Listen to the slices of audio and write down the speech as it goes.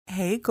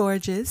Hey,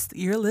 gorgeous.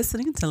 You're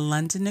listening to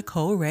Londyn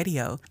Nikole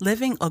Radio,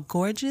 living a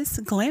gorgeous,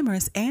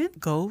 glamorous, and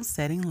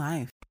goal-setting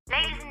life.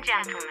 Ladies and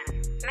gentlemen,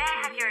 may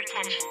I have your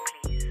attention,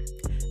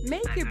 please?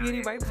 Make Your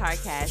Beauty Right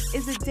podcast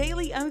is a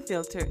daily,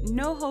 unfiltered,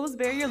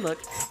 no-holds-barrier look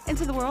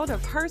into the world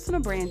of personal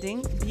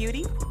branding,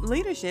 beauty,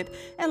 leadership,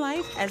 and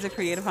life as a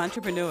creative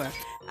entrepreneur.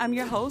 I'm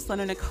your host,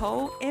 Londyn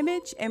Nikole,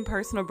 image and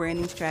personal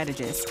branding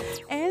strategist.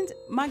 And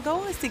my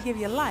goal is to give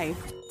you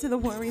life to the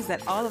worries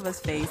that all of us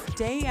face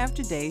day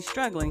after day,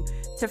 struggling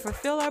to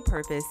fulfill our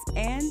purpose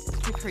and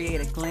to create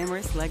a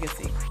glamorous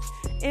legacy.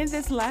 In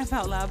this Laugh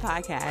Out Loud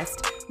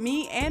podcast,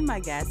 me and my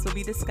guests will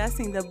be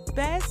discussing the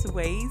best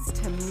ways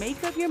to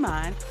make up your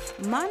mind,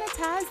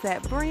 monetize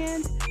that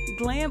brand,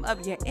 glam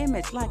up your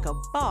image like a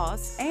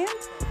boss, and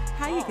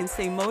how you can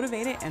stay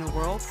motivated in a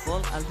world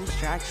full of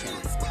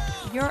distractions.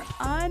 Your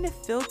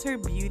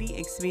unfiltered beauty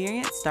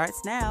experience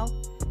starts now.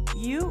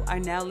 You are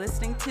now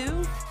listening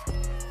to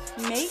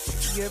Make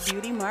Your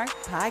Beauty Mark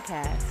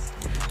podcast.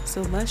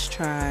 So let's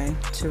try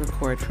to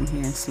record from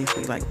here and see if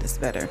we like this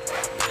better.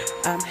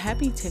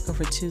 Happy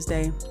Takeover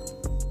Tuesday.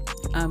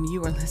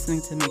 You are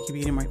listening to Make Your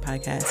Beauty Mark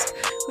podcast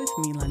with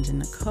me,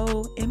 Londyn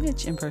Nikole,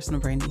 image and personal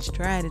branding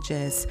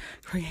strategist,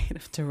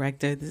 creative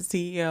director, the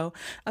CEO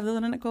of the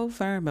Londyn Nikole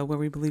firm, but where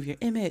we believe your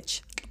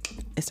image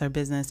is our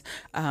business.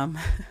 I'm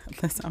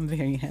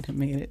very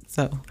animated,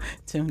 so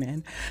tune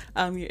in.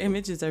 Your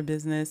image is our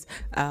business.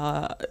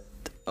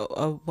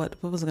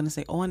 What was I going to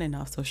say? On and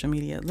off social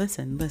media.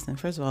 Listen.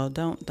 First of all,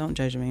 don't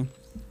judge me.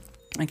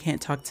 I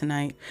can't talk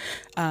tonight.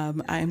 I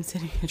am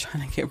sitting here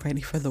trying to get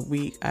ready for the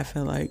week. I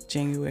feel like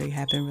January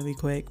happened really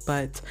quick,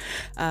 but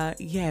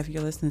if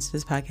you're listening to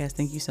this podcast,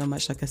 thank you so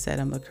much. Like I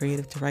said, I'm a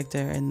creative director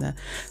and the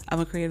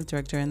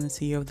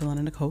CEO of the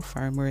Londyn Nikole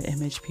firm. We're an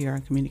image, PR,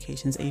 and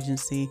communications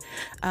agency.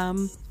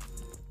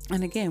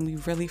 And again, we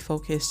really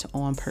focused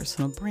on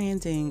personal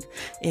branding.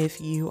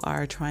 If you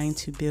are trying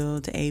to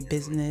build a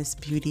business,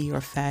 beauty, or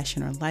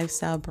fashion or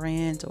lifestyle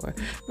brand, or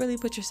really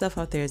put yourself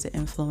out there as an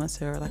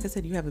influencer, or like I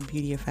said, you have a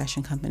beauty or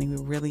fashion company,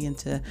 we're really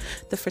into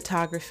the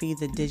photography,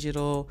 the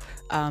digital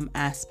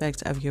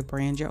aspect of your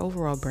brand, your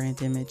overall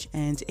brand image.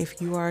 And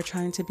if you are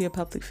trying to be a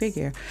public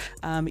figure,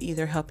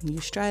 either helping you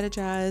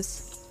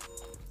strategize,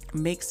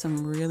 make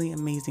some really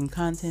amazing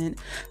content,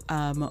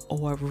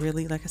 or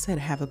really, like I said,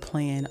 have a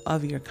plan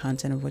of your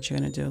content of what you're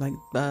going to do, like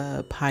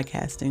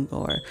podcasting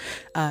or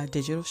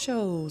digital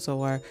shows,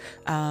 or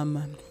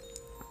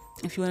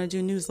if you want to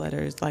do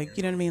newsletters, like,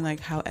 you know what I mean? Like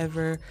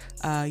however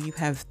you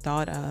have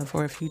thought of,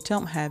 or if you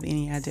don't have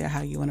any idea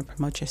how you want to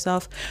promote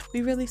yourself,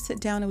 we really sit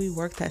down and we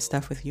work that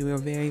stuff with you. We're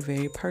very,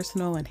 very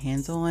personal and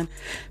hands-on,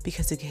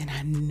 because again,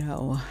 I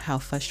know how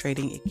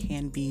frustrating it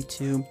can be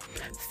to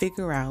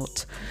figure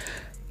out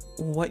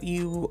what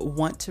you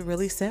want to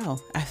really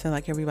sell. I feel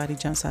like everybody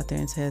jumps out there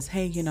and says,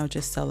 hey,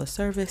 just sell a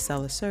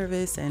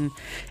service. And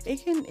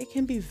it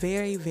can be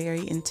very,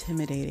 very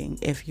intimidating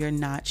if you're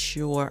not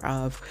sure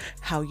of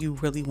how you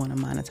really want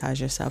to monetize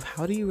yourself.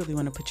 How do you really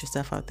want to put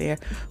yourself out there?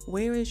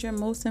 Where is your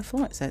most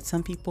influence at?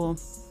 Some people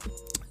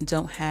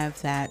don't have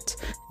that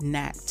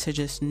knack to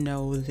just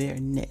know their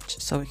niche,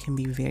 so it can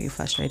be very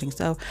frustrating.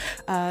 So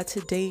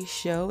today's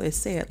show is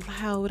Say It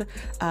Loud.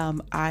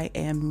 I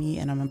am me,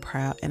 and I'm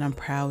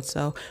proud.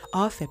 So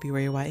all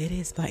February, while it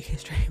is Black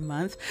History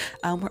Month,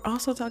 we're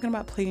also talking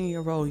about playing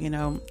your role.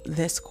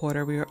 This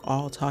quarter we were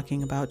all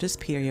talking about,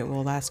 just period,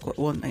 last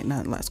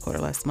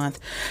month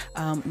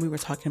we were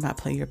talking about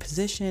play your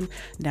position.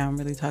 Now I'm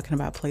really talking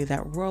about play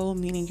that role,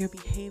 meaning your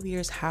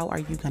behaviors. How are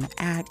you going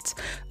to act?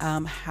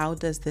 How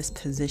does this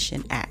position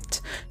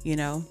act?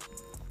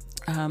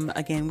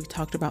 Again, we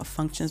talked about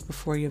functions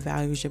before your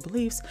values, your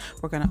beliefs.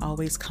 We're going to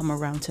always come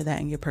around to that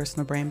in your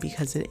personal brand,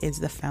 because it is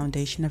the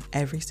foundation of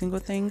every single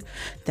thing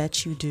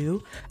that you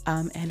do,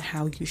 and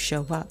how you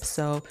show up.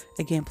 So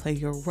again, play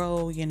your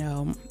role.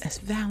 It's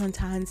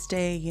Valentine's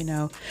Day,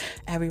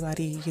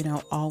 everybody,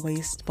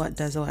 always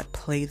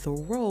play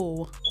the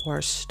role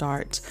or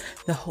start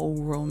the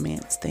whole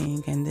romance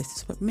thing. And this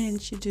is what men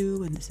should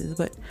do. And this is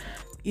what,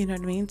 you know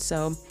what I mean?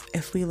 So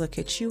if we look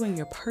at you and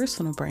your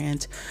personal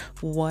brand,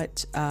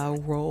 what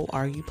role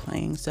are you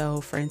playing?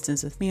 So for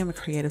instance, with me, I'm a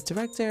creative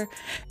director,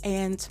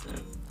 and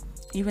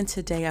even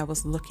today I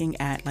was looking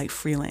at like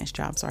freelance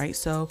jobs, right?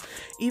 So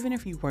even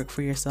if you work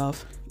for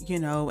yourself,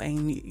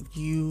 and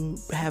you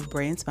have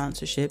brand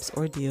sponsorships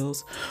or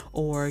deals,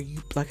 or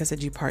you, like I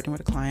said, you partner with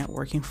a client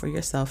working for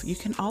yourself, you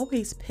can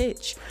always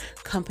pitch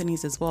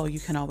companies as well. You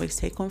can always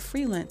take on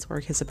freelance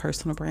work as a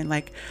personal brand.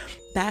 Like,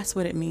 that's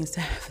what it means to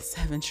have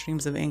 7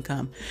 streams of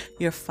income.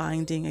 You're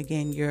finding,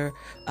 again, you're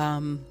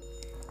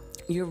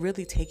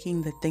really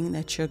taking the thing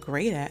that you're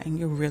great at and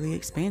you're really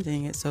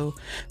expanding it. So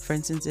for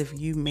instance, if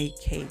you make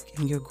cake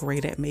and you're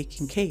great at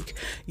making cake,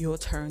 you'll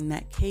turn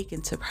that cake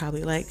into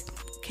probably like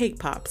cake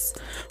pops,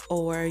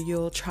 or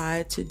you'll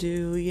try to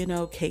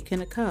do, cake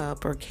in a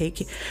cup or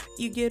cake.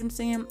 You get what I'm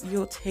saying?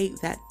 You'll take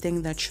that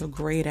thing that you're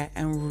great at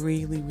and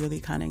really, really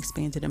kind of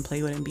expand it and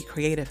play with it and be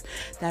creative.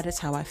 That is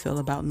how I feel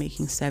about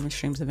making 7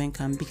 streams of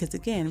income, because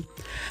again,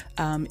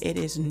 it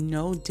is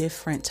no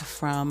different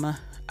from,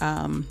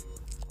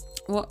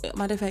 Well,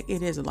 matter of fact,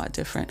 it is a lot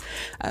different.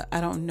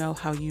 I don't know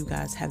how you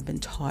guys have been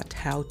taught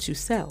how to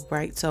sell,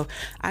 right? So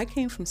I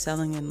came from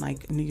selling in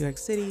like New York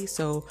City,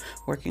 so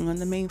working on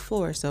the main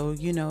floor. So,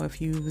 you know,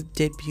 if you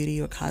did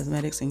beauty or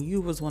cosmetics and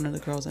you was one of the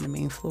girls on the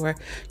main floor,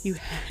 you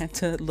had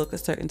to look a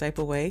certain type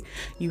of way.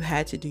 You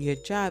had to do your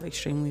job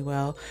extremely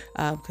well,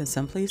 because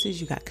some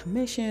places you got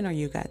commission or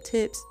you got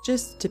tips,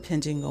 just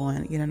depending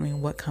on, you know what I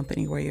mean, what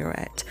company where you're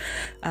at.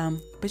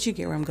 But you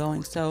get where I'm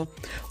going. So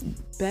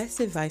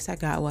best advice I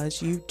got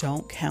was you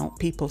don't count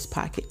people's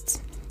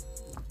pockets.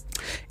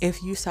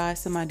 If you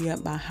size somebody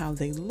up by how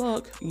they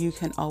look, you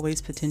can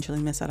always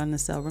potentially miss out on the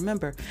sale.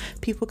 Remember,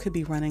 people could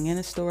be running in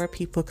a store.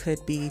 People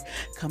could be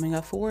coming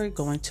up for work,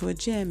 going to a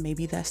gym.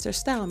 Maybe that's their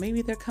style.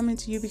 Maybe they're coming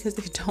to you because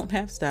they don't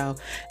have style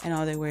and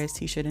all they wear is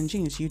t-shirt and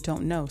jeans. You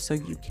don't know. So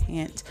you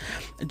can't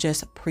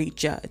just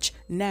prejudge.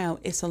 Now,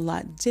 it's a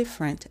lot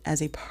different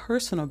as a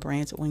personal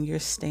brand when you're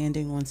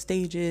standing on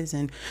stages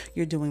and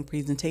you're doing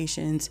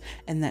presentations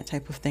and that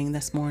type of thing.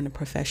 That's more in the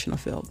professional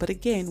field. But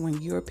again,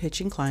 when you're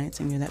pitching clients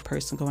and you're that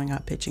person going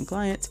out pitching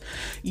clients,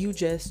 you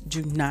just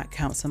do not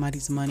count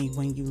somebody's money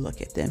when you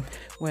look at them.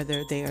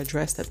 Whether they are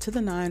dressed up to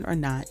the nine or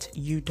not,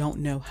 you don't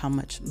know how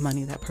much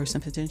money that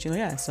person potentially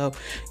has. So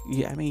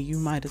yeah, I mean, you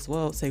might as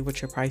well say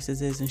what your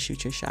prices is and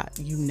shoot your shot.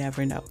 You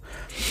never know.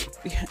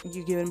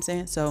 You get what I'm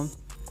saying? So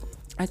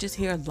I just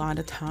hear a lot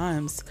of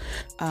times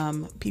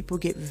people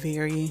get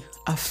very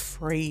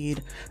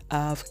afraid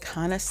of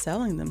kind of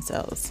selling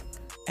themselves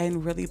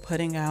and really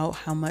putting out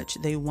how much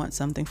they want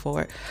something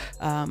for.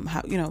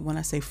 How, you know, when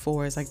I say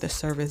for, is like the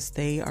service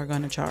they are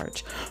going to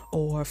charge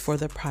or for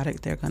the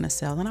product they're going to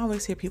sell. And I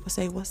always hear people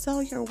say, well,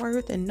 sell your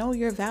worth and know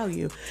your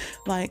value.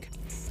 Like,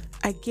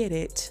 I get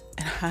it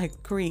and I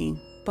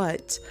agree.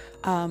 But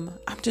I'm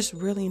just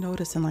really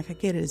noticing, like, I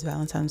get it, it's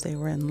Valentine's Day,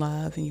 we're in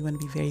love and you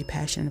want to be very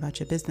passionate about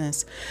your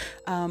business.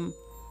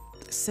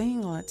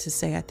 Saying all that to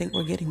say, I think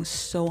we're getting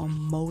so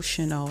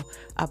emotional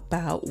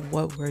about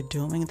what we're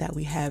doing that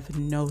we have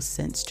no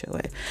sense to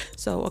it.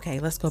 So, okay,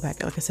 let's go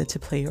back, like I said, to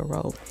play your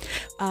role.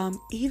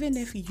 Even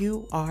if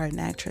you are an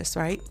actress,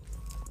 right?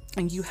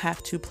 And you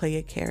have to play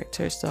a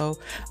character. So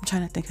I'm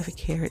trying to think of a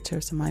character,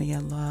 somebody I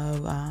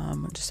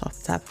love, just off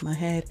the top of my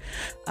head.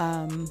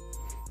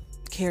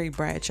 Carrie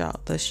Bradshaw,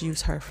 let's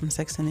use her from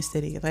Sex and the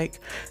City. Like,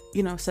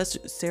 you know, such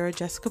Sarah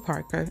Jessica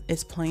Parker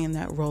is playing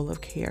that role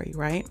of Carrie,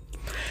 right?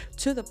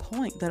 To the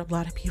point that a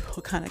lot of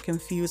people kind of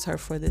confuse her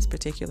for this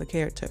particular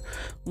character.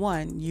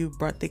 One, you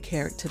brought the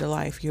character to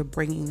life. You're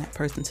bringing that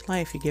person to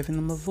life. You're giving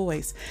them a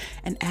voice,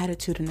 an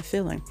attitude, and a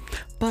feeling.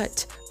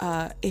 But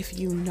if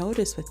you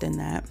notice within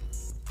that,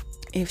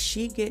 if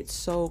she gets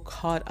so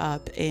caught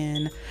up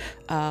in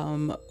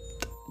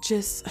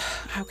just,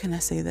 how can I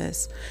say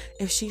this?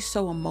 If she's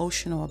so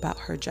emotional about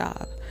her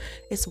job,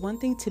 it's one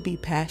thing to be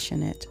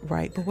passionate,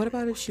 right? But what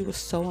about if she was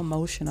so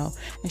emotional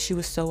and she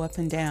was so up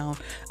and down?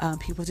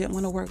 People didn't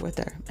want to work with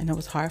her and it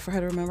was hard for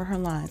her to remember her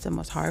lines. It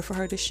was hard for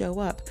her to show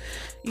up.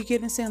 You get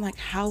what I'm saying? Like,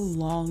 how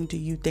long do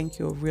you think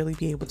you'll really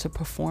be able to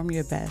perform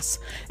your best?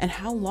 And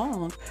how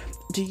long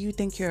do you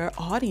think your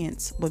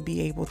audience would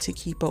be able to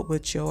keep up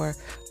with your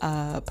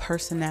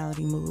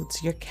personality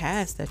moods, your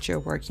cast that you're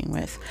working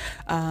with?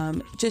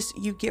 Just,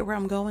 you get where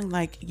I'm going?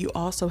 Like, you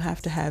also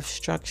have to have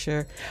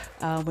structure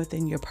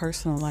within your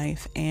personal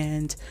life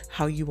and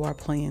how you are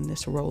playing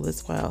this role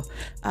as well.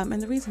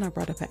 And the reason I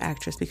brought up an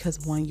actress, because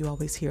one, you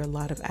always hear a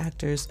lot of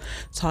actors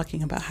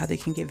talking about how they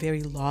can get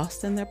very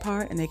lost in their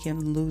part and they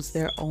can lose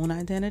their own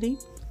identity.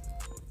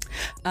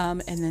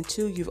 And then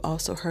two, you've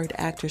also heard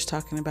actors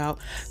talking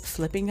about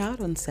flipping out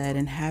on set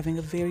and having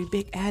a very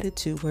big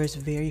attitude where it's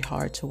very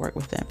hard to work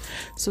with them.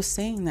 So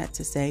saying that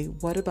to say,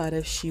 what about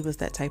if she was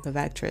that type of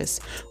actress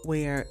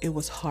where it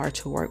was hard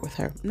to work with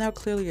her? Now,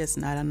 clearly it's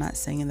not. I'm not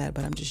saying that,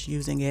 but I'm just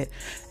using it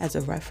as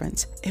a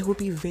reference. It would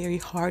be very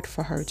hard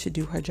for her to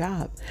do her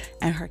job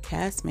and her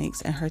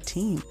castmates and her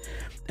team.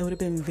 It would have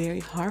been very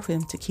hard for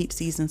them to keep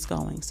seasons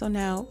going. So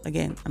now,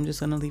 again, I'm just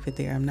going to leave it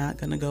there. I'm not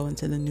going to go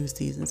into the new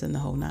seasons and the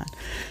whole nine.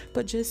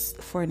 But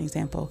just for an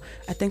example,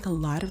 I think a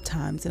lot of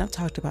times, and I've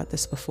talked about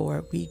this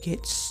before, we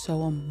get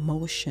so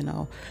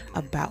emotional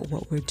about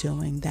what we're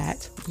doing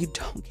that we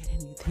don't get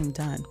anything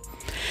done.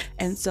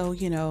 And so,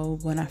 you know,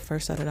 when I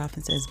first started off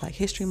and says Black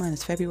History Month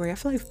is February, I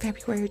feel like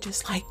February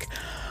just like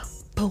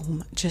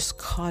boom, just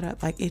caught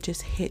up. Like, it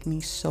just hit me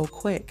so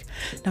quick.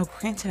 Now,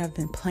 granted, I've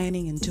been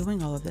planning and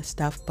doing all of this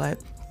stuff, but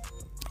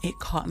it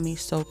caught me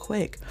so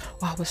quick.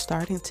 Well, I was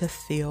starting to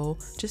feel,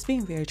 just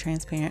being very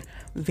transparent,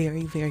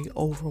 very, very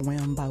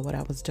overwhelmed by what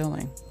I was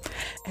doing.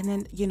 And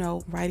then, you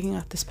know, writing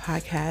out this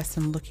podcast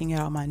and looking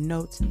at all my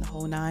notes and the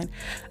whole nine.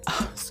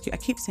 I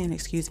keep saying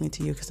excuse me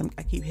to you because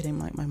I keep hitting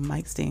my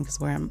mic stand because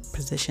where I'm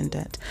positioned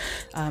at.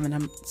 And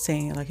I'm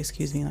saying like,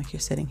 excuse me, like you're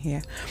sitting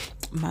here.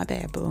 My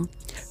bad, boo.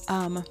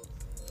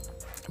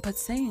 But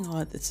saying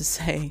all this to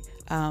say,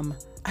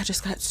 I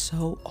just got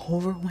so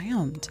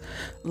overwhelmed.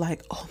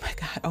 Like, oh my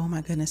God, oh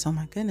my goodness, oh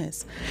my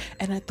goodness.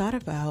 And I thought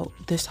about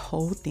this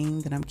whole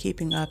thing that I'm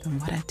keeping up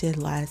and what I did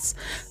last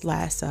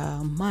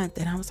month.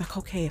 And I was like,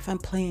 okay, if I'm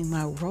playing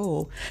my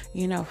role,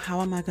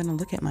 how am I going to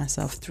look at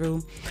myself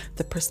through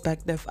the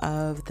perspective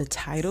of the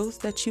titles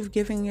that you've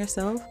given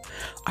yourself?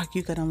 Are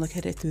you going to look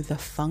at it through the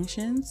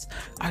functions?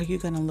 Are you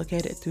going to look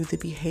at it through the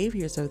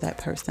behaviors of that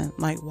person?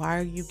 Like, why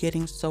are you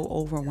getting so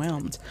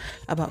overwhelmed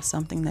about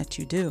something that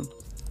you do?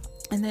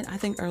 And then I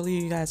think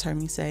earlier you guys heard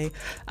me say,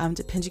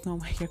 depending on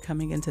where you're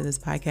coming into this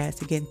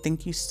podcast, again,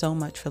 thank you so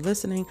much for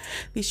listening.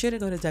 Be sure to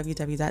go to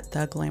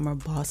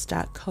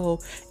www.theglamourboss.co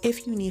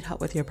if you need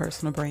help with your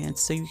personal brand.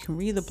 So you can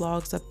read the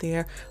blogs up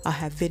there. I'll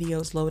have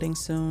videos loading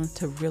soon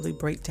to really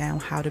break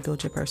down how to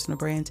build your personal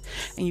brand.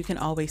 And you can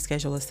always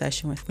schedule a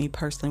session with me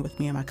personally, with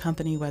me and my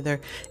company, whether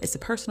it's a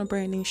personal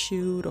branding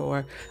shoot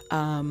or,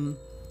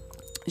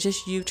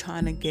 just you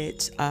trying to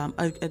get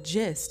a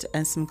gist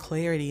and some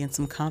clarity and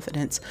some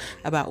confidence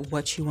about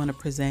what you want to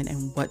present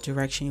and what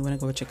direction you want to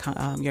go with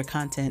your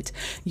content.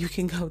 You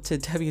can go to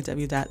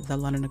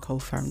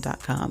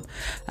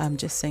www.thelondonnicolefirm.com.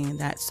 Just saying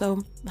that.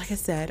 So, like I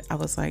said, I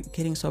was like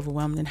getting so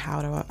overwhelmed, and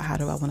how do I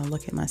want to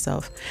look at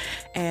myself?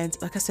 And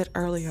like I said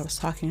earlier, I was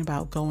talking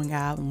about going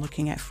out and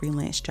looking at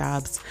freelance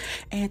jobs,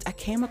 and I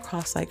came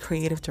across like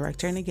creative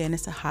director. And again,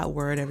 it's a hot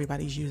word.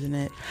 Everybody's using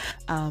it.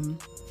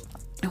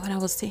 And when I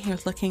was sitting here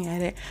looking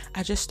at it,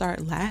 I just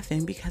started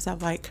laughing because I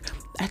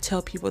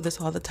tell people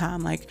this all the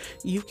time, like,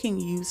 you can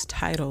use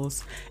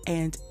titles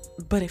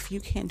but if you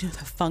can't do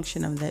the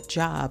function of that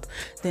job,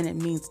 then it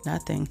means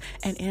nothing.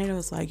 And it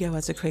was like,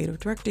 as a creative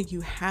director,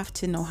 you have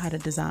to know how to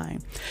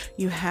design.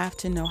 You have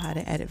to know how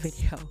to edit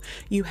video.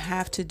 You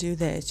have to do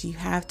this. You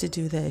have to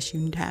do this.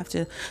 You have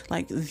to,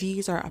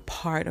 these are a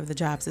part of the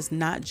jobs. It's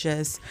not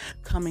just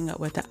coming up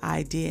with the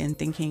idea and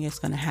thinking it's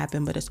going to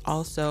happen, but it's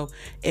also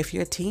if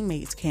your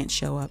teammates can't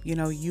show up,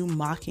 you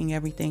mocking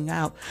everything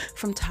out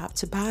from top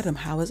to bottom.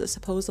 How is it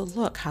supposed to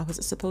look? How is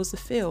it supposed to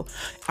feel?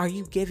 Are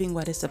you giving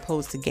what it's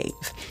supposed to give?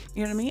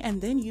 You know what I mean? And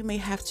then you may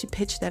have to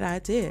pitch that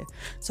idea.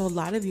 So a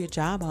lot of your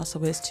job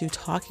also is to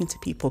talking to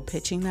people,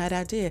 pitching that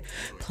idea,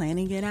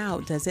 planning it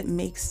out. Does it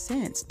make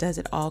sense? Does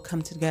it all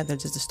come together?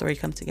 Does the story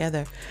come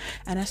together?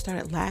 And I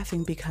started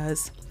laughing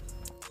because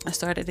I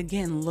started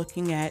again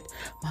looking at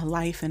my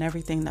life and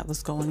everything that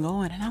was going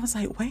on. And I was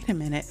like, wait a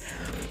minute,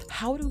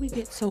 how do we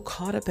get so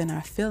caught up in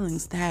our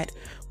feelings that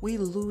we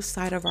lose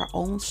sight of our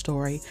own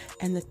story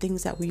and the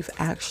things that we've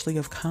actually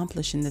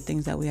accomplished and the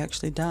things that we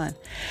actually done?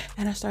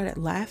 And I started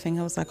laughing.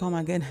 I was like, oh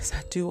my goodness,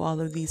 I do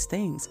all of these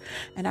things.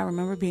 And I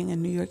remember being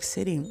in New York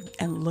City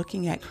and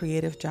looking at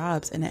creative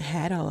jobs, and it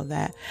had all of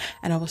that.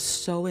 And I was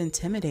so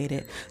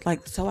intimidated.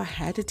 So I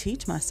had to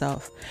teach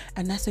myself.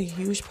 And that's a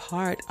huge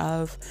part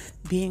of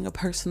being a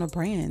personal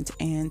brand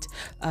and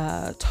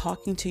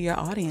talking to your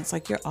audience.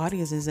 Your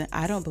audience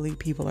I don't believe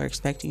people are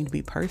expecting you to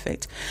be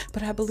perfect,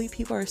 but I believe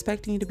people are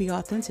expecting you to be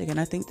authentic. And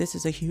I think this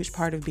is a huge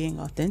part of being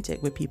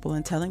authentic with people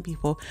and telling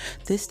people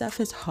this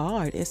stuff is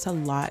hard. It's a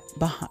lot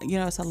behind,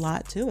 it's a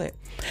lot to it.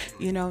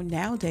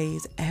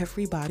 Nowadays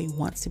everybody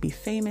wants to be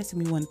famous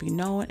and we want to be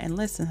known. And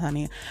listen,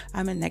 honey,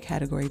 I'm in that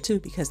category too,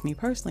 because me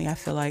personally, I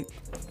feel like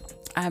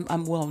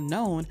I'm well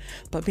known,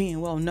 but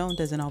being well known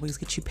doesn't always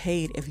get you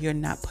paid if you're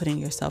not putting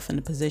yourself in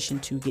a position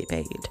to get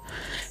paid.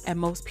 And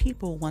most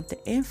people want the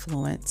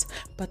influence,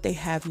 but they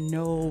have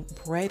no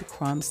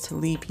breadcrumbs to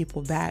lead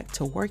people back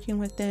to working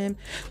with them,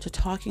 to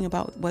talking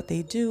about what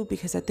they do,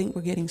 because I think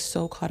we're getting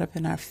so caught up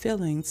in our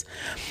feelings.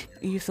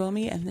 You feel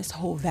me? And this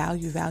whole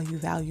value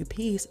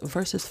piece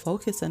versus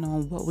focusing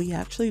on what we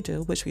actually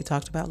do, which we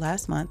talked about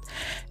last month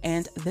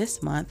and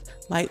this month.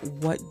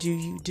 What do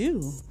you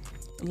do?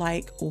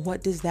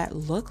 What does that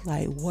look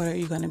like? What are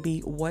you going to be?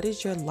 What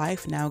is your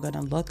life now going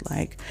to look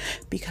like?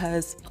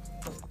 Because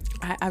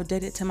I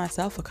did it to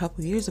myself a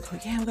couple years ago.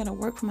 Yeah, I'm going to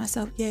work for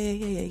myself.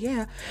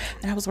 Yeah.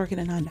 And I was working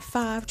a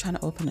 9-to-5, trying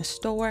to open a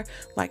store.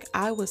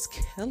 I was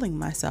killing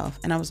myself.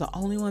 And I was the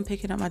only one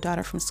picking up my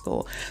daughter from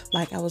school.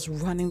 I was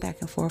running back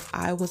and forth.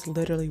 I was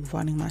literally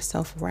running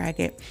myself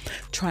ragged,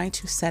 trying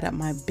to set up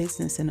my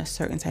business in a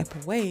certain type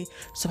of way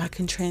so I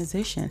can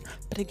transition.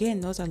 But again,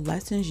 those are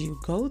lessons you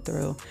go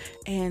through.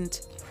 And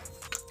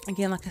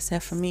again, like I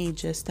said, for me,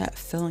 just that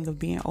feeling of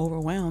being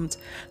overwhelmed,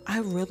 I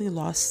really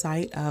lost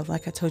sight of,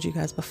 like I told you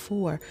guys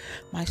before,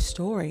 my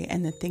story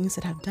and the things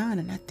that I've done.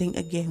 And I think,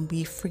 again,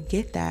 we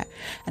forget that.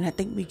 And I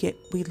think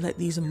we let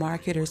these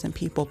marketers and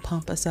people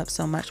pump us up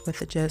so much with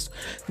the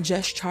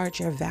just charge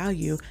your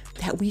value,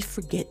 that we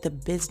forget the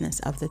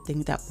business of the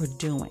thing that we're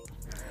doing.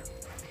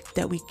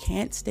 That we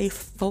can't stay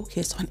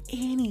focused on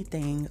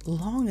anything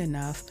long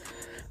enough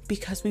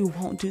because we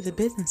won't do the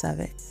business of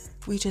it.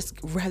 We just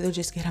rather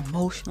just get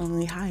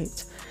emotionally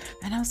hyped.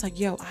 And I was like,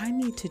 I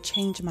need to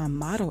change my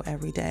motto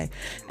every day.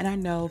 And I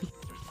know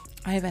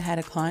I even had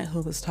a client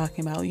who was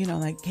talking about,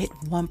 get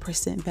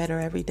 1% better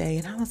every day.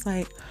 And I was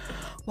like,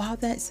 wow,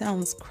 that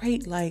sounds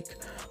great. Okay,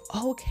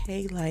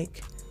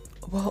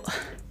 well,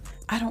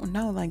 I don't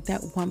know, like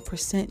that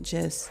 1%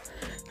 just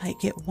like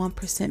get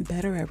 1%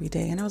 better every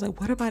day. And I was like,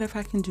 what about if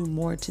I can do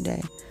more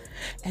today?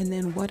 And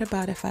then what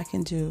about if I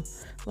can do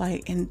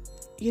like, and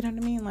you know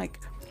what I mean? Like,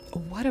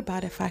 what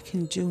about if I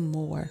can do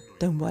more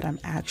than what I'm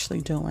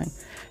actually doing?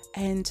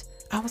 And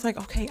I was like,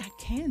 okay, I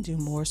can do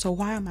more. So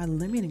why am I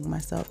limiting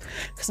myself?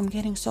 Because I'm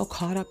getting so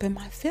caught up in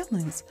my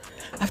feelings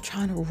of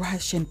trying to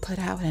rush and put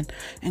out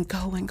and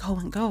go and go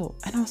and go.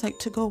 And I was like,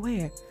 to go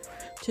where?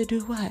 To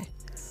do what?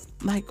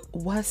 Like,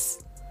 what's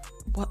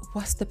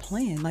the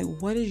plan? Like,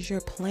 what is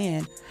your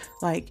plan?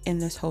 Like in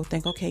this whole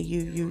thing, okay,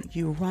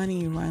 you run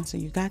and you run. So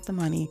you got the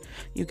money,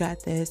 you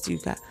got this,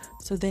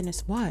 so then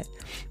it's what?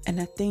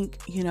 And I think,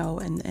 you know,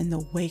 in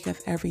the wake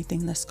of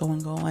everything that's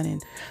going on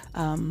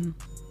and,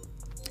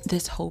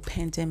 this whole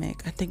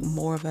pandemic, I think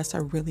more of us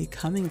are really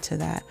coming to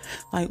that.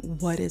 Like,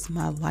 what is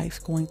my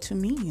life going to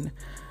mean?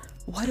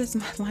 What is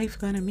my life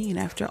going to mean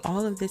after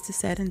all of this is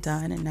said and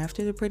done, and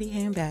after the pretty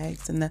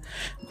handbags and the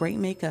great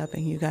makeup?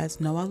 And you guys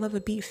know I love a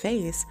beat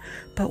face,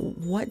 but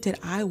what did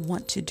I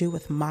want to do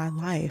with my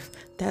life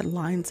that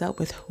lines up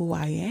with who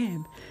I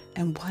am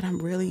and what I'm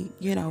really,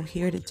 you know,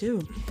 here to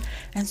do?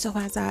 And so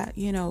as I,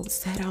 you know,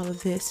 said all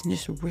of this and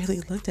just really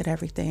looked at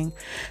everything,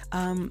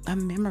 a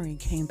memory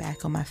came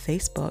back on my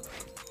Facebook.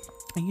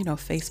 And you know,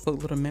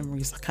 Facebook little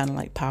memories kind of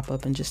like pop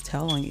up and just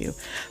tell on you.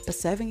 But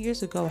 7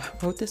 years ago,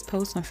 I wrote this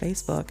post on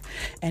Facebook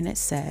and it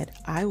said,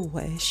 I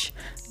wish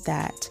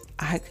that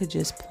I could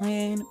just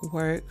plan,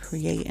 work,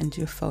 create, and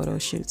do photo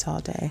shoots all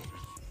day.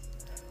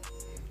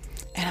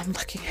 And I'm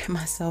looking at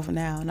myself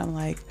now and I'm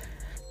like,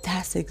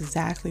 that's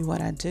exactly what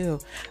I do.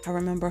 I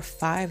remember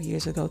 5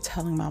 years ago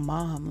telling my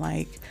mom,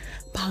 like,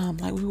 Mom,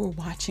 like we were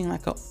watching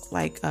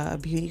like a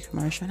beauty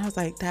commercial, and I was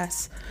like,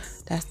 that's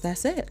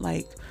it.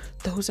 Like,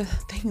 those are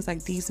things,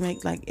 like these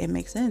make, like, it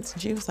makes sense.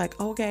 And she was like,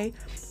 okay.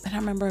 And I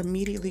remember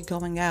immediately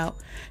going out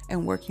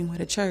and working with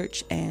a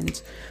church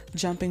and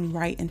jumping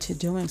right into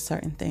doing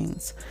certain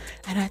things.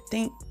 And I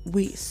think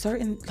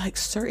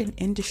certain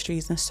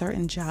industries and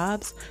certain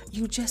jobs,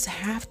 you just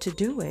have to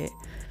do it.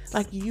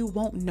 Like, you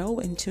won't know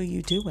until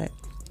you do it.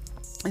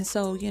 And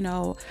so, you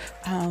know,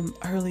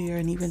 earlier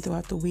and even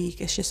throughout the week,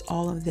 it's just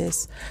all of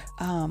this,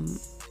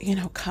 you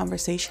know,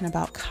 conversation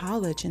about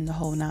college and the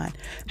whole nine.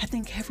 I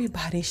think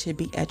everybody should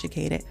be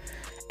educated.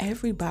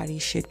 Everybody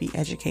should be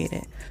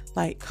educated.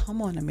 Like, come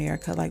on,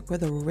 America. Like, we're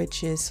the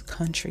richest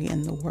country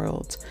in the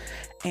world.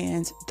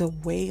 And the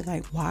way,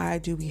 like, why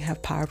do we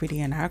have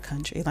poverty in our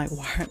country? Like,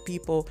 why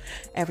aren't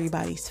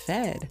everybody's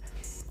fed?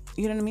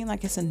 You know what I mean?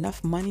 Like, it's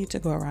enough money to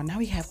go around. Now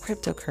we have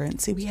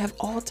cryptocurrency. We have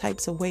all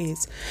types of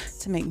ways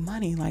to make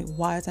money. Like,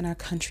 why isn't our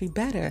country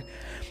better?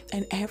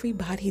 And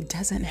everybody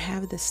doesn't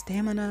have the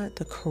stamina,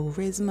 the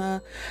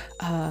charisma,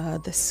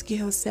 the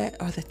skill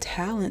set, or the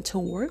talent to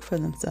work for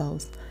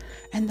themselves.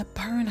 And the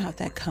burnout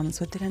that comes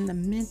with it, and the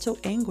mental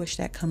anguish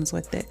that comes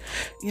with it.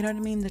 You know what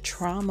I mean? The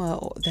trauma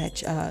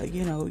that,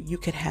 you know, you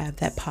could have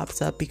that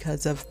pops up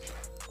because of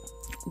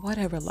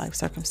whatever life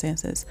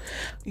circumstances.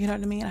 You know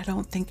what I mean? I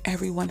don't think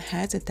everyone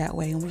has it that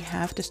way, and we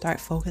have to start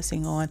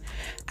focusing on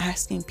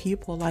asking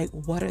people, like,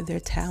 what are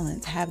their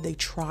talents? Have they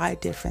tried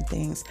different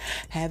things?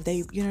 Have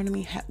they, you know what I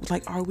mean?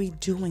 Like, are we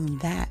doing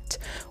that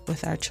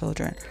with our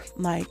children?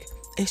 Like,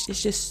 it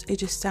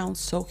just sounds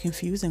so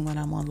confusing when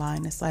I'm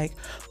online. It's like,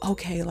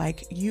 okay,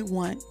 like, you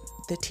want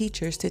the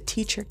teachers to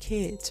teach your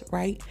kids,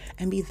 right?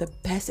 And be the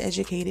best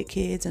educated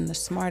kids and the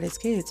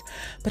smartest kids.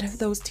 But if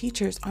those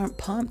teachers aren't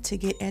pumped to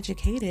get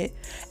educated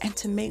and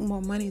to make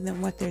more money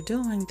than what they're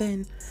doing,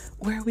 then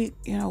what are we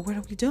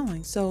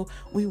doing? So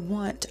we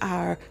want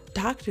our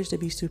doctors to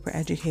be super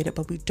educated,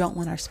 but we don't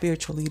want our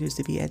spiritual leaders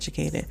to be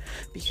educated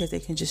because they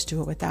can just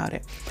do it without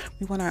it.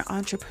 We want our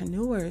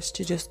entrepreneurs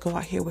to just go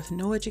out here with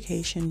no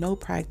education, no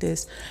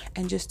practice,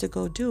 and just to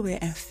go do it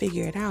and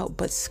figure it out,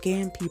 but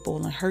scam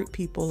people and hurt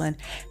people and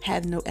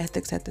have no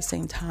ethics at the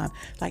same time.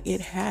 Like, it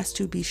has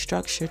to be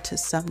structured to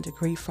some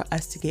degree for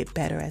us to get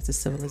better as a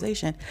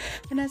civilization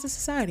and as a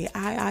society.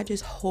 I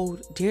just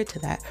hold dear to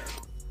that.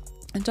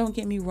 And don't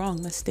get me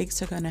wrong,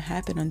 mistakes are going to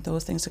happen and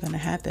those things are going to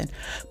happen.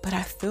 But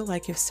I feel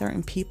like if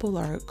certain people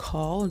are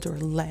called or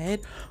led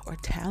or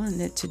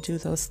talented to do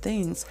those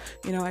things,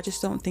 you know, I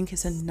just don't think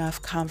it's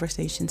enough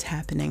conversations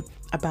happening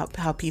about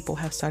how people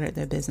have started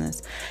their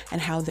business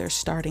and how they're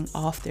starting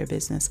off their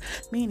business.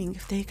 Meaning,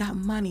 if they got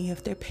money,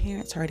 if their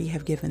parents already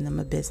have given them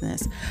a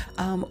business,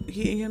 you know what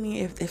I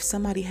mean? If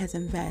somebody has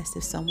invested,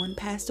 if someone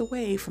passed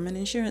away from an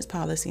insurance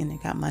policy and they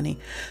got money,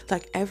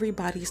 like,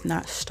 everybody's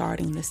not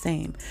starting the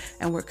same.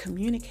 And we're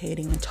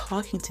communicating and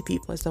talking to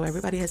people as though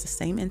everybody has the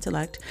same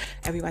intellect,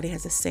 everybody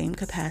has the same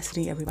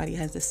capacity, everybody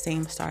has the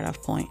same start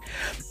off point.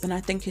 And I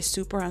think it's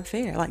super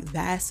unfair. Like,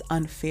 that's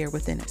unfair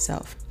within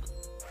itself.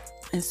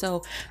 And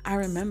so I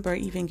remember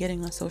even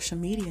getting on social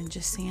media and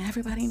just saying,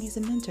 everybody needs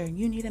a mentor.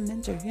 You need a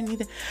mentor. You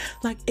need a,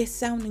 like, it's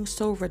sounding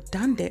so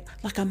redundant.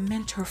 Like, a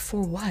mentor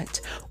for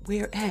what?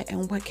 Where at?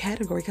 And what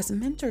category? Because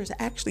mentors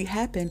actually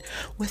happen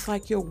with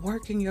like your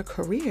work and your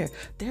career.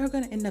 They're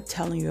going to end up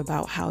telling you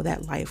about how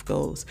that life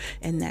goes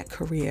and that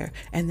career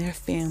and their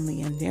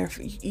family and their,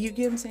 you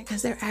get what I'm saying?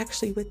 Because they're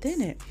actually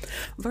within it.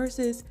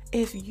 Versus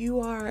if you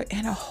are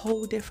in a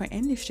whole different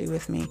industry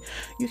with me,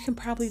 you can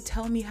probably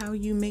tell me how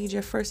you made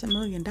your first $1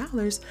 million.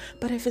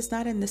 But if it's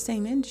not in the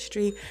same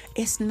industry,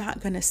 it's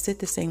not going to sit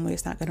the same way.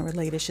 It's not going to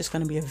relate. It's just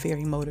going to be a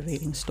very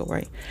motivating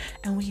story.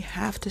 And we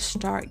have to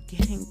start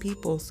getting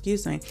people,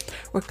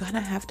 we're going to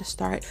have to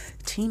start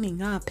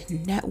teaming up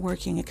and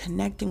networking and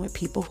connecting with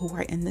people who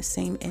are in the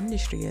same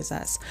industry as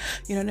us.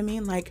 You know what I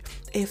mean? Like,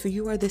 if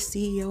you are the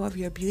CEO of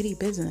your beauty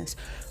business,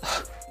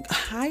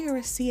 hire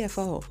a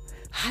CFO.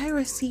 Hire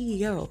a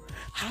CEO,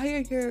 hire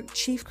your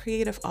chief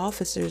creative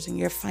officers and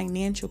your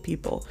financial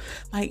people.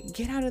 Like,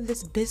 get out of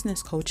this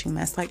business coaching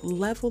mess, like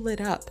level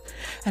it up.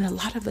 And a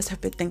lot of us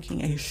have been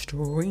thinking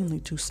extremely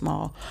too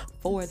small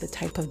for the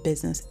type of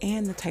business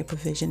and the type of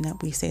vision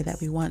that we say that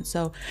we want.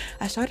 So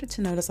I started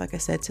to notice, like I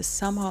said, to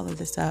sum all of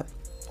this up,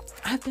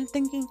 I've been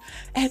thinking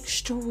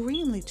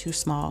extremely too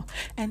small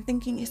and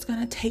thinking it's going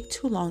to take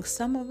too long.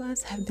 Some of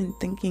us have been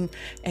thinking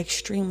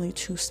extremely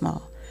too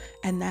small.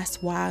 And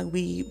that's why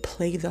we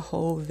play the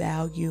whole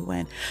value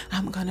and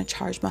I'm going to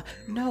charge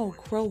no,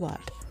 grow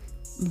up.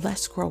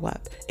 Let's grow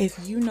up.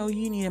 If you know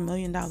you need $1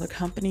 million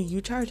company, you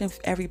charging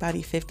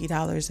everybody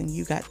 $50 and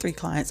you got 3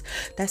 clients.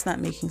 That's not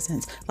making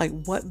sense. Like,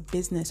 what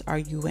business are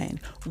you in?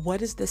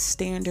 What is the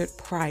standard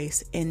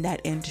price in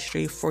that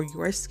industry for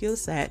your skill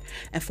set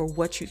and for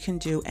what you can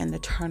do and the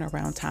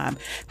turnaround time?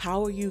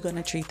 How are you going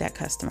to treat that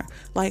customer?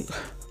 Like,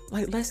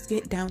 let's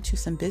get down to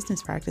some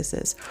business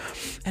practices.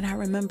 And I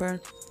remember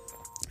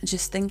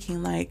just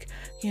thinking, like,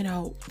 you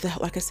know,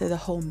 like I said, the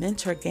whole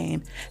mentor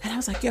game. And I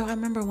was like, yo, I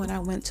remember when I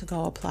went to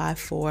go apply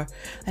for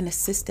an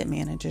assistant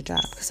manager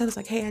job, because I was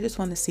like, hey, I just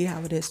want to see how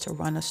it is to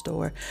run a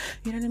store.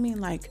 You know what I mean?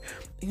 Like,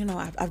 you know,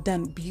 I've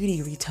done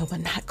beauty retail,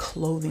 but not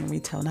clothing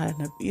retail, not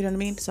in a, you know what I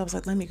mean? So I was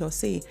like, let me go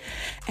see.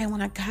 And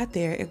when I got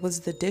there, it was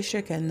the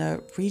district and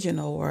the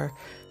regional, or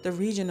the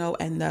regional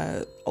and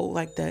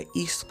the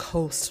East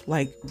Coast,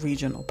 like,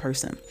 regional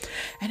person.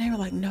 And they were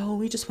like, no,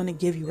 we just want to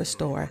give you a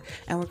store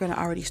and we're going to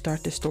already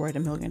start the store at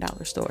 $1 million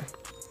store.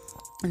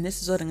 And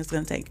this is what it's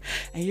going to take.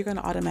 And you're going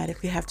to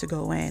automatically have to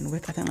go in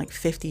with, I think, like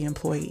 50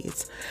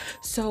 employees.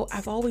 So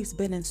I've always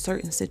been in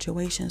certain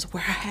situations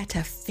where I had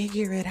to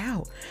figure it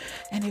out.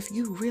 And if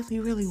you really,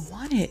 really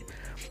want it,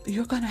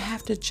 you're going to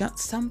have to jump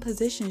some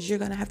positions. You're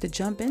going to have to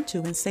jump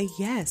into and say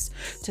yes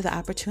to the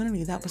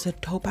opportunity. That was a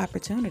dope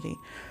opportunity.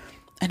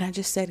 And I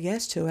just said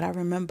yes to it. I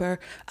remember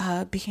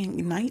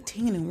being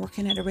 19 and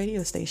working at a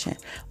radio station.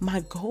 My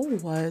goal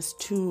was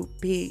to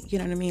be, you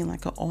know what I mean,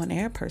 like an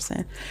on-air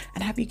person.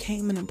 And I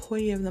became an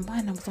employee of the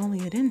month. I was only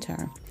an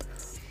intern.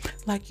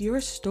 Like, your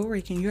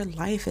story and your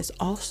life is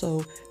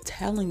also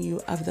telling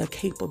you of the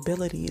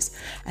capabilities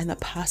and the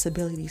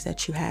possibilities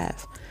that you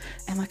have.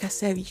 And like I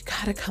said, you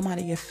got to come out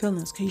of your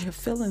feelings, because your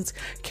feelings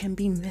can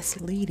be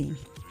misleading.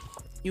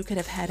 You could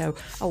have had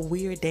a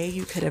weird day.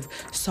 You could have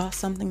saw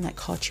something that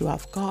caught you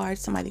off guard.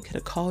 Somebody could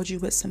have called you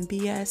with some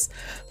BS.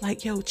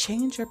 Like, yo,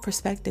 change your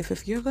perspective.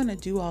 If you're going to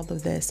do all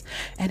of this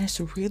and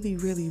it's really,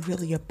 really,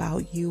 really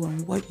about you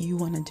and what you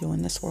want to do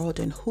in this world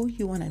and who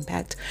you want to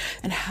impact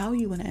and how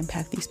you want to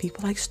impact these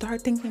people, like,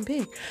 start thinking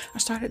big. I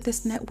started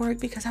this network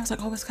because I was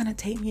like, oh, it's going to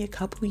take me a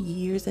couple of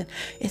years and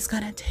it's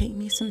going to take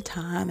me some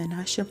time, and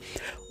I should.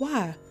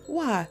 Why?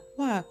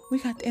 We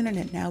got the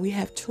internet now. We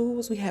have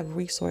tools, we have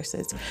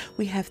resources,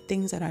 we have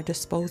things at our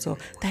disposal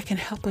that can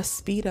help us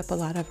speed up a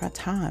lot of our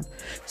time.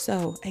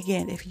 So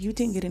again, if you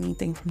didn't get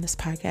anything from this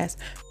podcast,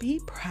 be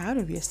proud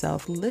of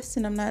yourself.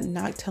 Listen, I'm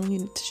not telling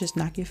you to just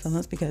knock your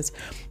feelings, because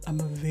I'm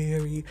a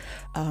very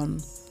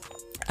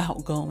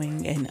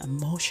outgoing and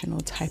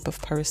emotional type of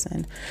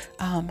person.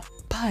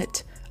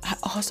 But I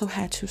also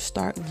had to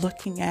start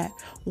looking at,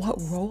 what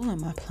role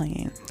am I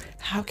playing?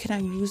 How can I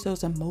use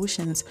those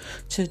emotions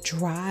to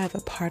drive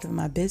a part of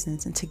my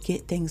business and to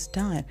get things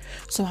done,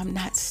 so I'm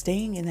not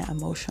staying in that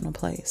emotional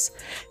place?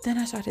 Then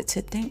I started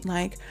to think,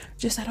 like,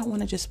 I don't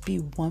want to just be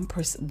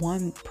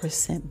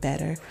 1%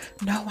 better.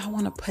 No, I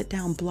want to put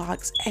down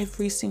blocks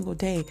every single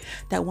day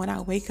that when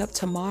I wake up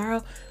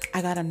tomorrow,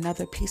 I got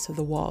another piece of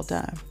the wall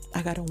done.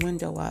 I got a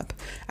window up.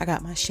 I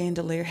got my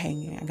chandelier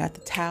hanging. I got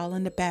the towel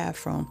in the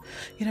bathroom.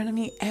 You know what I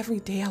mean? Every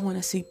day I want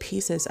to see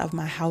pieces of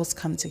my house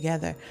come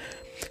together.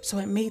 So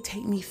it may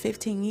take me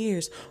 15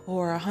 years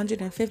or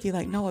 150,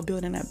 like Noah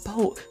building that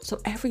boat.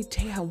 So every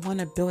day I want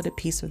to build a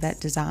piece of that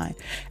design.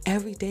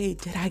 Every day,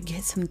 did I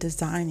get some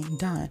designing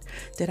done?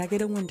 Did I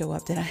get a window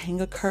up? Did I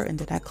hang a curtain?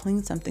 Did I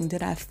clean something?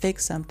 Did I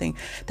fix something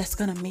that's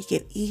going to make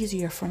it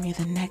easier for me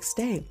the next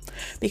day?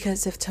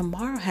 Because if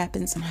tomorrow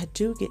happens and I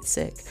do get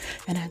sick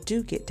and I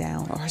do get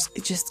down, or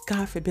just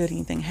God forbid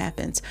anything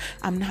happens,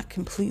 I'm not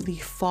completely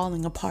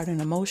falling apart and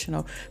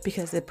emotional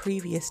because the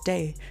previous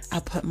day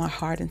I put my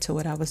heart into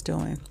what I was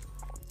doing.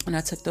 And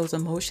I took those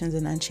emotions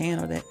and I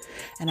channeled it,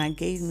 and I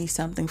gave me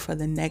something for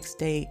the next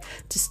day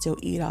to still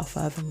eat off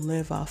of and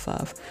live off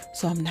of.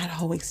 So I'm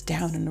not always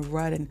down in the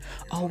rut and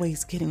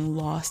always getting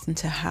lost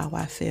into how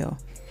I feel.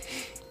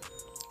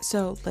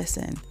 So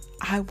listen,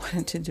 I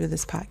wanted to do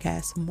this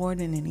podcast more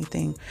than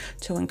anything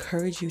to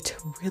encourage you to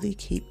really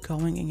keep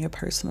going in your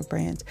personal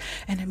brand.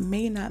 And it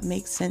may not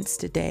make sense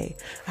today.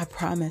 I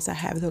promise I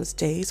have those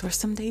days where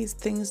some days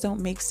things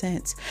don't make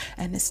sense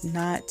and it's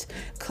not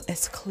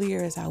as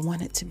clear as I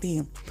want it to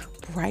be.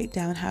 Write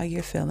down how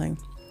you're feeling.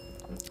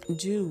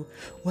 Do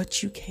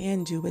what you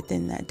can do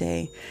within that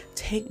day.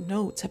 Take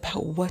notes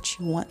about what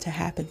you want to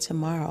happen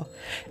tomorrow.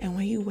 And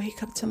when you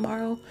wake up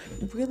tomorrow,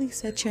 really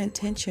set your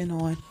intention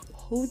on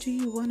who do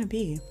you want to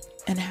be?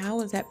 And how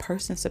is that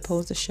person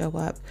supposed to show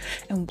up?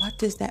 And what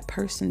does that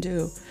person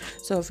do?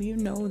 So if you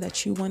know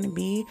that you want to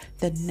be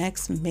the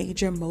next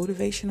major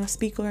motivational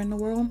speaker in the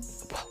world,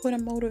 what would a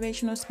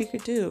motivational speaker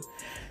do?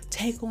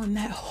 Take on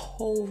that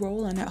whole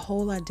role and that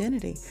whole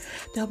identity.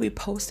 They'll be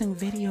posting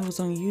videos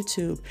on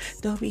YouTube.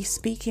 They'll be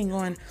speaking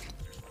on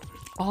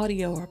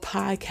audio or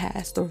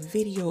podcast or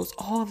videos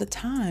all the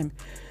time.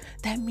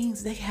 That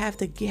means they have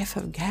the gift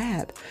of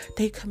gab.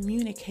 They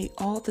communicate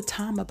all the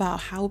time about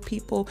how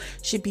people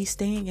should be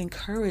staying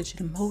encouraged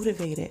and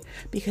motivated,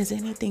 because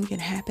anything can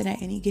happen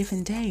at any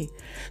given day.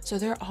 So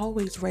they're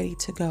always ready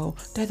to go.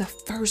 They're the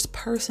first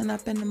person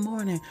up in the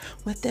morning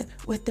with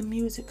the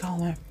music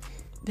going.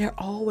 They're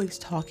always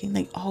talking.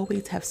 They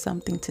always have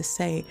something to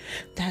say.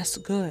 That's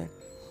good.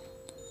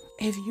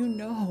 If you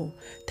know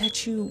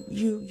that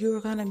you're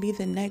gonna be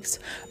the next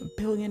 $1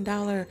 billion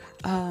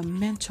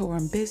mentor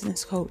and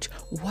business coach,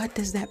 what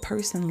does that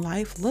person's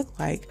life look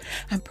like?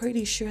 I'm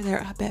pretty sure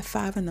they're up at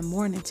 5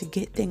 a.m. to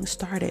get things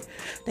started.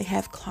 They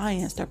have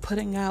clients. They're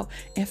putting out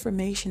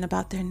information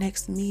about their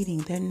next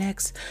meeting, their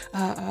next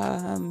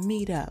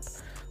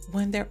meetup.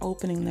 When they're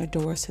opening their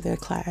doors to their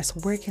class,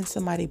 where can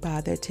somebody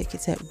buy their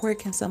tickets at? Where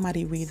can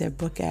somebody read their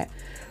book at?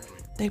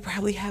 They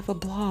probably have a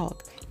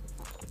blog.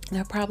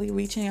 They're probably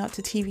reaching out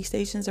to TV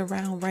stations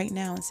around right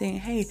now and saying,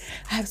 hey,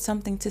 I have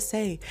something to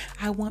say.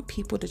 I want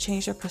people to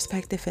change their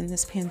perspective in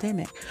this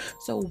pandemic.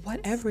 So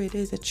whatever it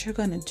is that you're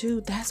going to do,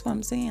 that's what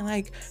I'm saying.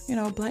 Like,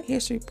 Black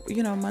History,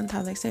 Month,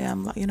 how they say,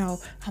 I'm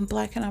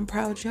Black and I'm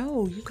proud.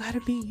 Yo, you got to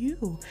be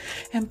you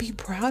and be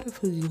proud of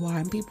who you are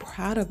and be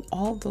proud of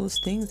all those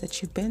things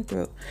that you've been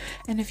through.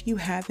 And if you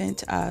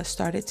haven't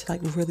started to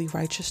really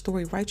write your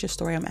story.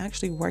 I'm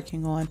actually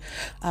working on,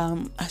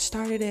 I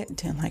started it,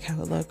 didn't like how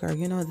it looked, or,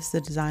 this is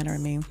the designer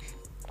in me.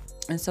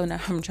 And so now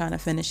I'm trying to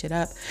finish it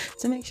up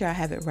to make sure I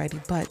have it ready.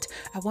 But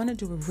I want to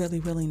do a really,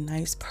 really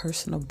nice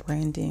personal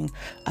branding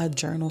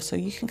journal, so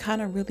you can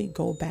kind of really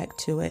go back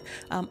to it.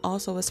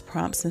 Also, it's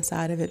prompts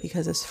inside of it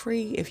because it's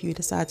free. If you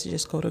decide to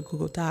just go to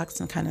Google Docs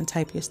and kind of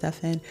type your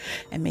stuff in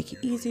and make it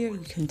easier, you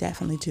can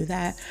definitely do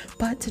that.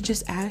 But to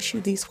just ask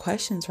you these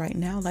questions right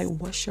now, like,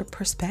 what's your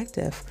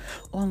perspective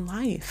on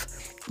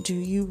life? Do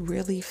you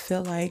really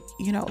feel like,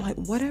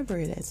 whatever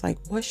it is, like,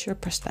 what's your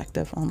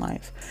perspective on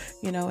life?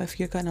 If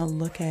you're going to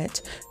look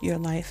at your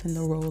life in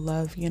the role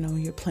of,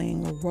 you're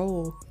playing a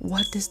role,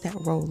 what does that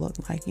role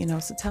look like?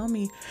 So tell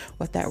me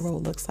what that role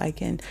looks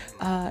like. And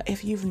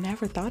if you've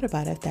never thought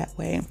about it that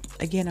way,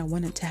 again, I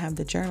wanted to have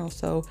the journal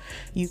so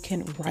you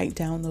can write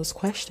down those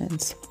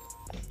questions.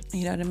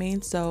 You know what I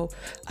mean? So,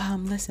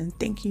 listen,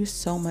 thank you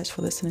so much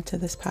for listening to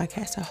this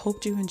podcast. I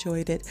hope you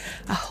enjoyed it.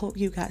 I hope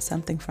you got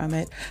something from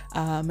it.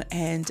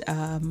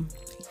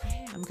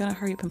 I'm going to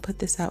hurry up and put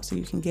this out so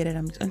you can get it.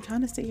 I'm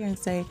trying to sit here and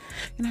say,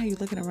 how you're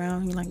looking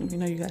around, you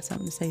got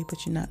something to say,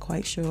 but you're not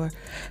quite sure.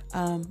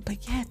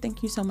 But yeah,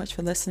 thank you so much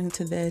for listening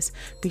to this.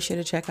 Be sure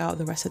to check out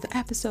the rest of the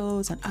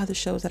episodes and other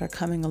shows that are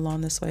coming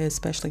along this way,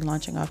 especially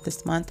launching off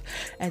this month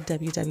at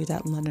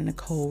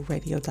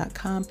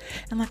www.londonnicoleradio.com.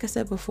 And like I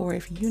said before,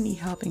 if you need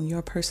help in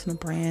your personal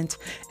brand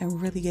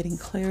and really getting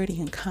clarity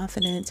and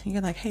confidence, and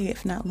you're like, hey,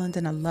 if not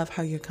Londyn, I love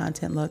how your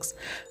content looks,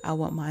 I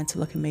want mine to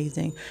look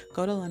amazing,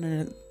 go to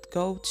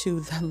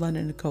the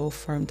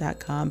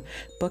LondonNicoleFirm.com,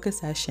 book a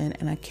session,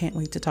 and I can't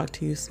wait to talk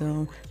to you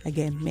soon.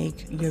 Again,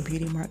 make your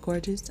beauty mark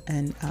gorgeous,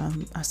 and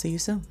I'll see you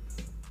soon.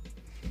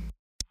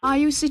 Are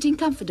you sitting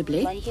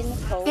comfortably?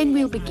 Then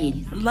we'll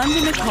begin.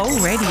 Londyn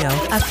Nikole Radio,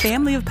 a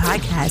family of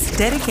podcasts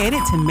dedicated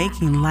to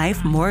making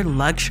life more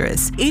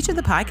luxurious. Each of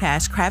the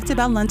podcasts, crafted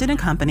by Londyn &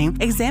 Company,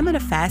 examine a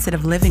facet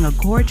of living a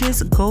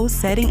gorgeous,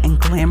 goal-setting, and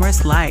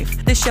glamorous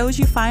life. The shows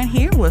you find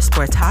here will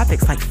explore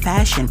topics like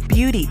fashion,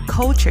 beauty,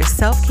 culture,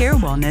 self-care,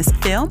 wellness,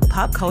 film,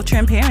 pop culture,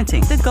 and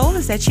parenting. The goal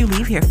is that you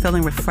leave here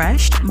feeling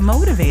refreshed,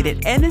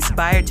 motivated, and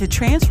inspired to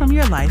transform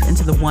your life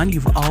into the one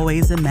you've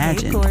always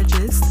imagined. Hey,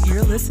 gorgeous.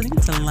 You're listening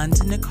to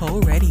Londyn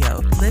Nikole Radio,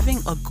 living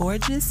a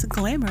gorgeous,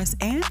 glamorous,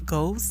 and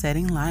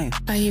goal-setting life.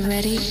 Are you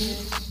ready?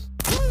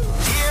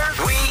 Here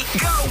we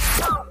go!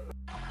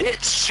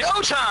 It's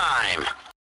showtime!